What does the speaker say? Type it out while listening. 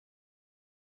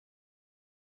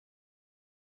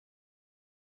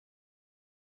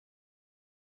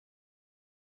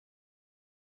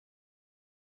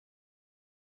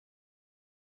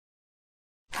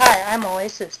Hi, I'm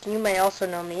Oasis. You may also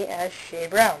know me as Shay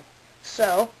Brown.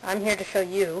 So, I'm here to show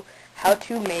you how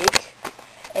to make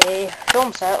a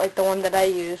film set like the one that I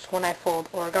use when I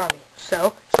fold origami.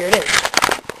 So, here it is.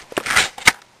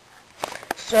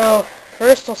 So,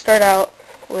 first I'll start out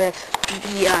with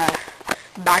the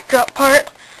backdrop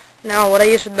part. Now, what I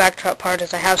use for the backdrop part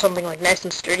is I have something like nice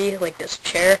and sturdy, like this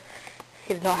chair,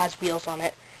 even though it has wheels on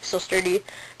it. It's still sturdy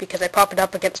because I prop it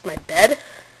up against my bed,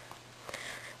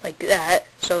 like that,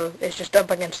 so it's just up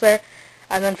against there.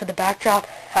 And then for the backdrop,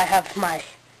 I have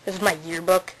this is my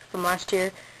yearbook from last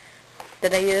year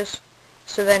that I use.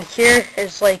 So then here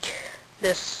is like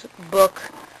this book,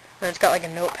 and it's got like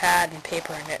a notepad and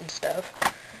paper in it and stuff.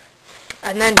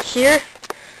 And then here,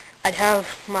 I'd have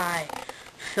my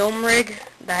film rig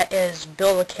that is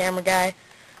Bill the Camera Guy.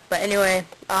 But anyway,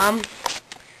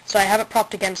 so I have it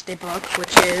propped against a book,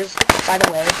 which is, by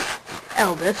the way,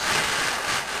 Elvis.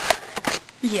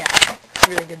 Yeah, it's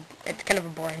really good. It's kind of a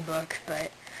boring book,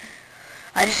 but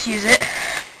I just use it.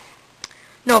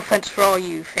 No offense for all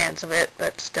you fans of it,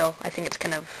 but still, I think it's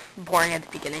kind of boring at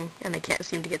the beginning, and I can't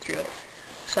seem to get through it.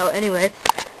 So anyway,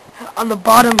 on the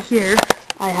bottom here,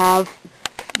 I have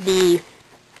the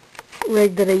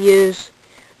rig that I use.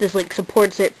 This like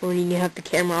supports it for when you have the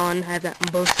camera on. I have that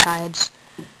on both sides.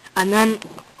 And then,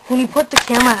 when you put the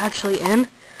camera actually in,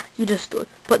 you just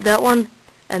put that one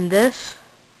and this,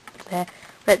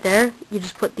 right there, you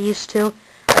just put these two,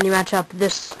 and you match up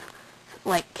this,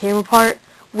 like, camera part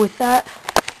with that,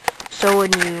 so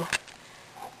when you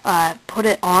put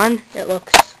it on, it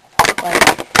looks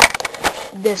like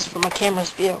this from a camera's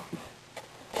view,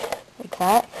 like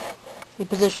that. You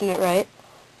position it right,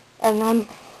 and then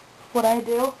what I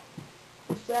do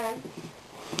is then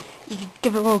you can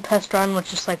give it a little test run with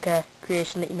just like a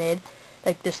creation that you made,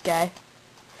 like this guy,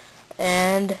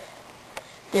 and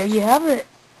there you have it.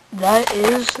 That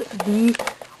is the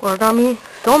Origami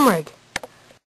Film Rig.